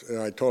up,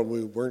 and I told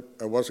him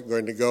I wasn't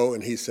going to go,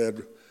 and he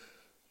said,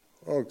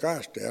 "Oh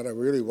gosh, Dad, I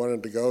really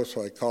wanted to go."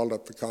 So I called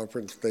up the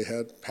conference. They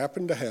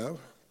happened to have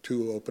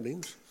 2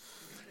 openings,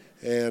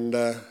 and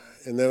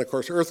then of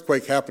course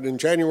earthquake happened in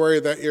January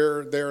that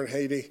year there in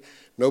Haiti.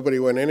 Nobody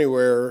went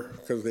anywhere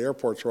because the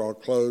airports were all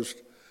closed.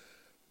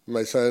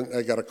 I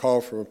got a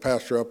call from a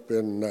pastor up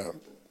in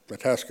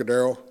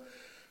Atascadero,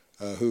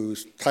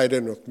 who's tied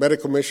in with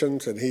medical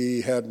missions, and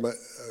he had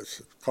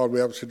called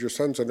me up and said, "Your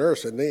son's a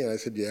nurse, isn't he?" And I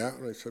said, "Yeah."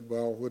 And I said,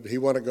 "Well, would he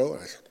want to go?"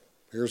 And I said,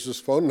 "Here's his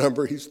phone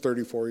number. He's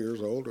 34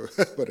 years old," or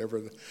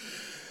whatever.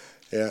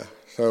 Yeah.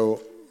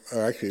 So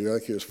actually, I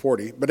think he was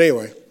 40. But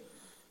anyway,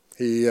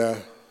 he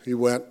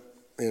went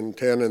in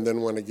 10 and then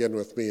went again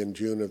with me in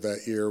June of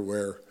that year,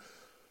 where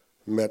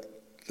met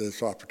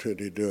this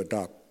opportunity to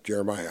adopt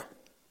Jeremiah.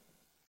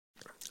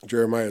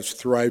 Jeremiah's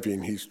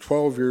thriving. He's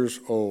 12 years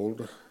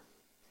old,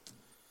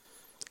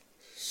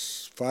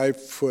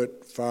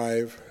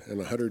 5'5" and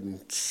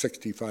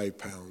 165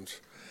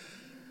 pounds.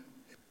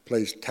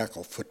 Plays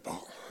tackle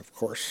football, of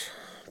course,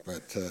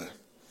 but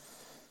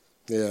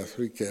yeah,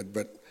 sweet kid.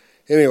 But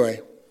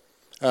anyway,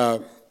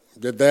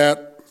 did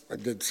that. I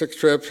did 6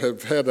 trips.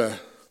 Have had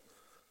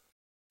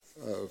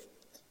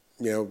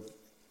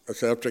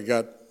after I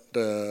got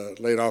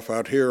laid off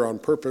out here on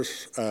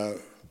purpose.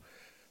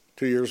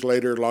 2 years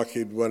later,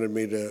 Lockheed wanted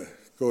me to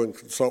go and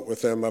consult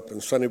with them up in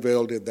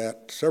Sunnyvale. Did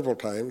that several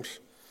times,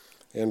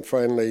 and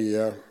finally,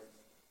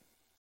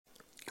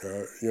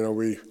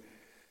 we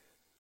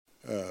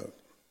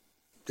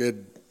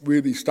did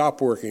really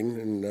stop working.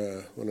 And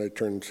when I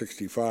turned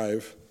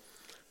 65,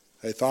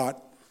 I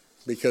thought,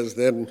 because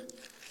then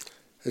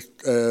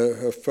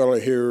a fellow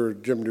here,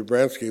 Jim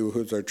Dubransky,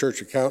 who's our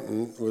church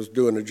accountant, was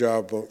doing a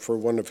job for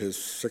one of his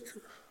six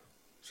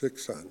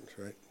sons,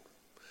 right?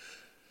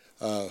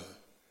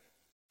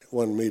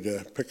 Wanted me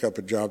to pick up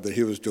a job that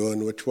he was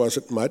doing, which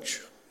wasn't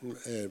much.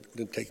 It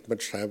didn't take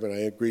much time, and I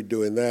agreed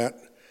doing that.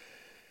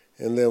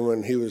 And then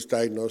when he was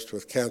diagnosed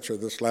with cancer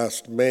this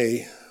last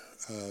May,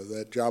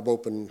 that job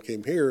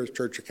came here as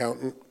church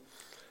accountant.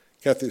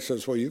 Kathy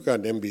says, "Well, you've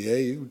got an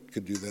MBA, you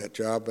could do that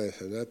job." I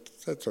said,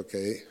 that's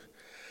okay.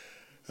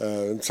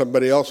 And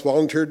somebody else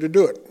volunteered to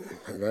do it,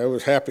 and I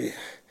was happy.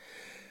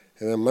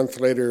 And a month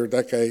later,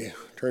 that guy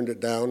turned it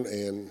down,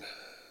 and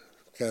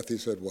Kathy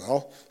said,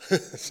 "Well,"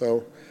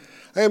 so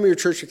I am your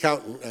church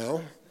accountant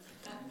now.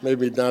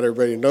 Maybe not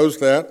everybody knows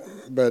that,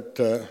 but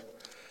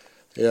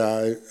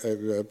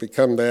I've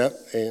become that.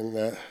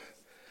 And,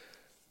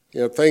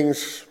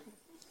 things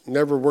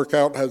never work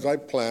out as I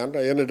planned.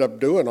 I ended up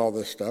doing all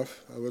this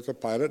stuff. I was a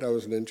pilot. I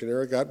was an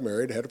engineer. I got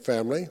married, had a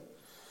family.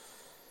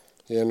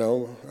 The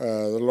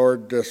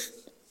Lord just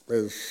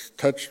has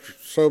touched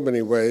so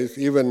many ways.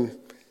 Even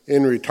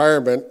in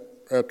retirement,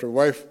 after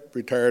wife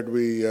retired,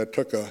 we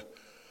took a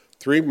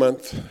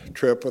 3-month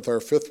trip with our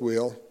fifth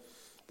wheel.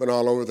 Went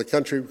all over the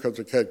country because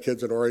we had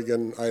kids in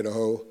Oregon,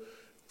 Idaho,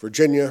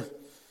 Virginia,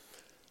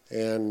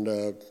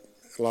 and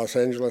Los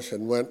Angeles,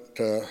 and went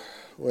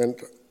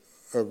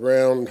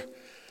around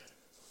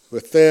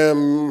with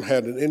them.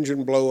 Had an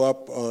engine blow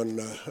up on.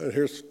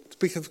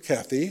 Speaking of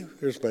Kathy,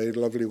 here's my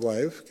lovely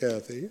wife,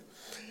 Kathy.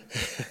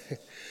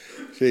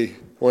 She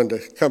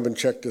wanted to come and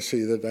check to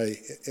see that I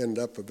end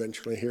up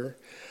eventually here.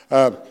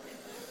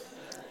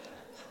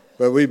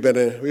 But we've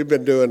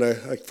been doing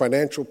a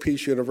Financial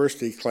Peace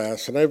University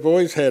class, and I've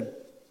always had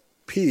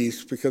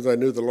peace because I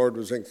knew the Lord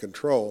was in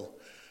control.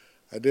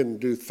 I didn't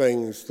do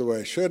things the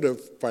way I should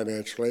have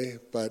financially,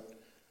 but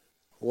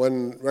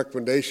one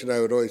recommendation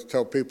I would always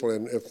tell people,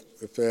 and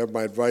if they have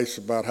my advice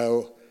about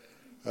how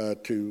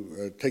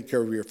to take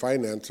care of your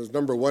finances,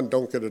 number one,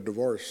 don't get a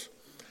divorce.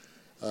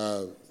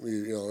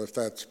 If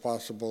that's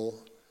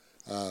possible,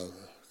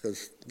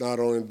 because not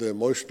only the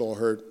emotional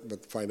hurt,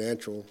 but the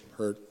financial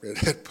hurt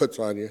it puts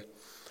on you.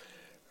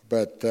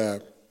 But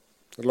the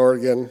Lord,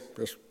 again,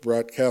 just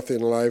brought Kathy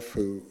in life,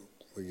 who,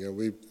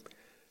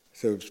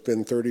 so it's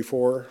been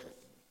 34.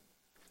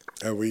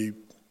 We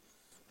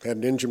had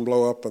an engine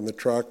blow up on the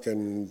truck,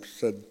 and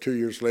said 2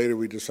 years later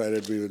we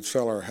decided we would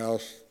sell our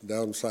house,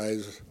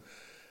 downsize,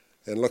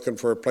 and looking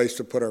for a place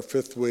to put our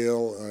fifth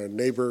wheel.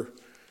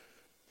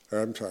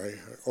 An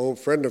old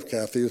friend of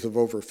Kathy's of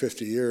over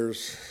 50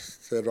 years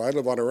said, "I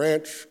live on a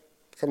ranch,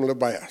 come live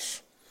by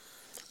us."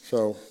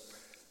 So,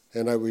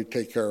 and I would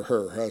take care of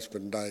her. Her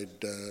husband died,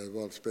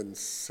 it's been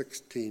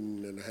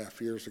 16 and a half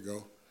years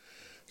ago.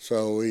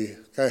 So we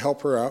kind of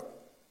help her out,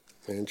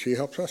 and she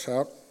helps us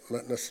out,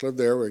 letting us live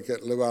there. We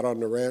live out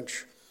on the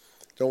ranch.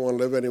 Don't want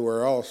to live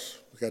anywhere else.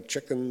 We got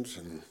chickens,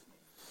 and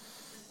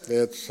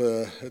it's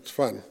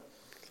fun.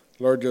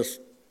 Lord just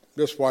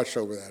watched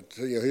over that.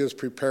 He was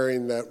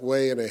preparing that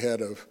way and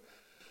ahead of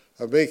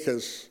me,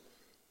 because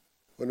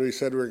when we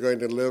said we were going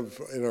to live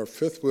in our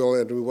fifth wheel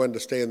and we wanted to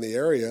stay in the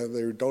area,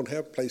 they don't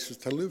have places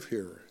to live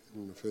here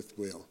in the fifth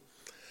wheel.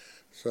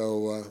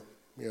 So,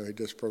 he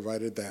just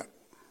provided that.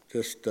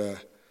 Just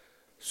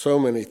so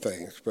many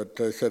things.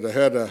 But I said I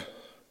had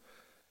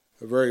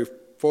a very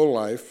full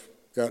life.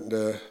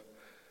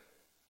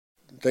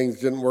 Things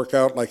didn't work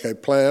out like I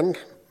planned.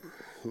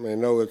 I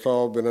know it's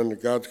all been under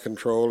God's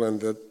control,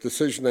 and the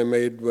decision I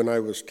made when I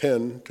was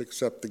 10 to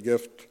accept the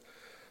gift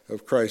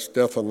of Christ's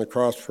death on the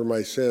cross for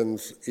my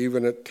sins,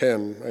 even at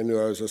 10, I knew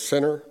I was a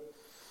sinner.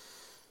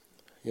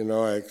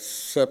 I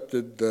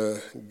accepted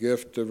the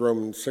gift of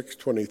Romans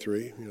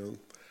 6:23,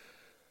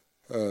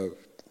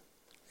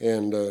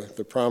 and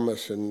the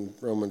promise in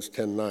Romans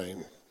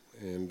 10:9,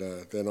 and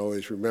then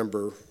always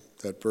remember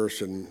that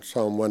verse in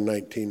Psalm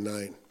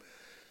 119:9.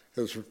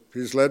 Because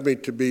he's led me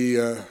to be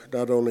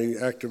not only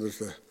active as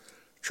the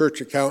church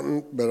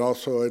accountant, but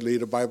also I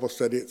lead a Bible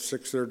study at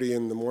 6:30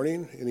 in the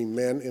morning. Any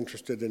men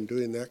interested in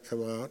doing that,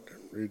 come out.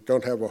 We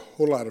don't have a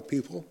whole lot of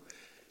people.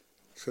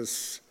 It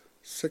says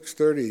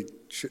 6:30,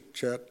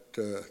 Chet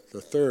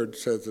the third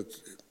says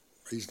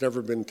he's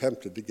never been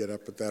tempted to get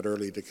up at that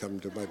early to come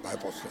to my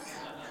Bible study.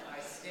 I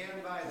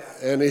stand by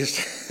that. And he's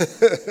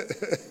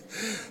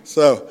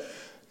so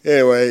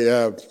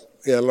anyway.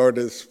 Lord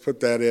has put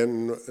that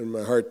in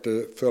my heart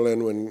to fill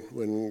in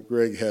when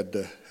Greg had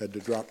to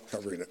drop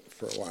covering it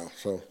for a while.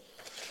 So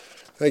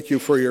thank you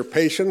for your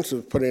patience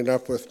of putting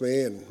up with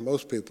me, and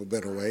most people have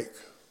been awake.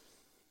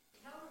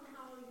 Tell them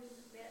how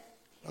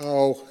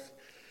you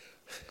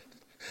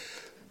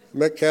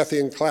met. Met Kathy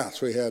in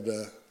class. We had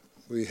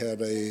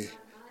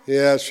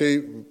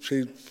she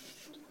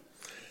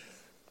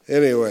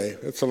anyway,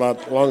 it's a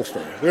long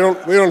story. We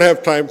don't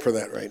have time for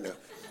that right now.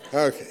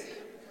 Okay.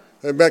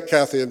 I met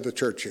Kathy in the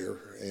church here,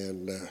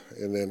 and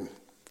then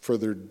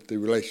furthered the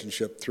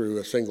relationship through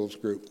a singles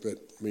group that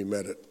we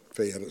met at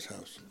Fayetta's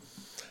house.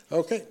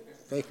 Okay,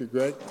 thank you,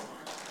 Greg.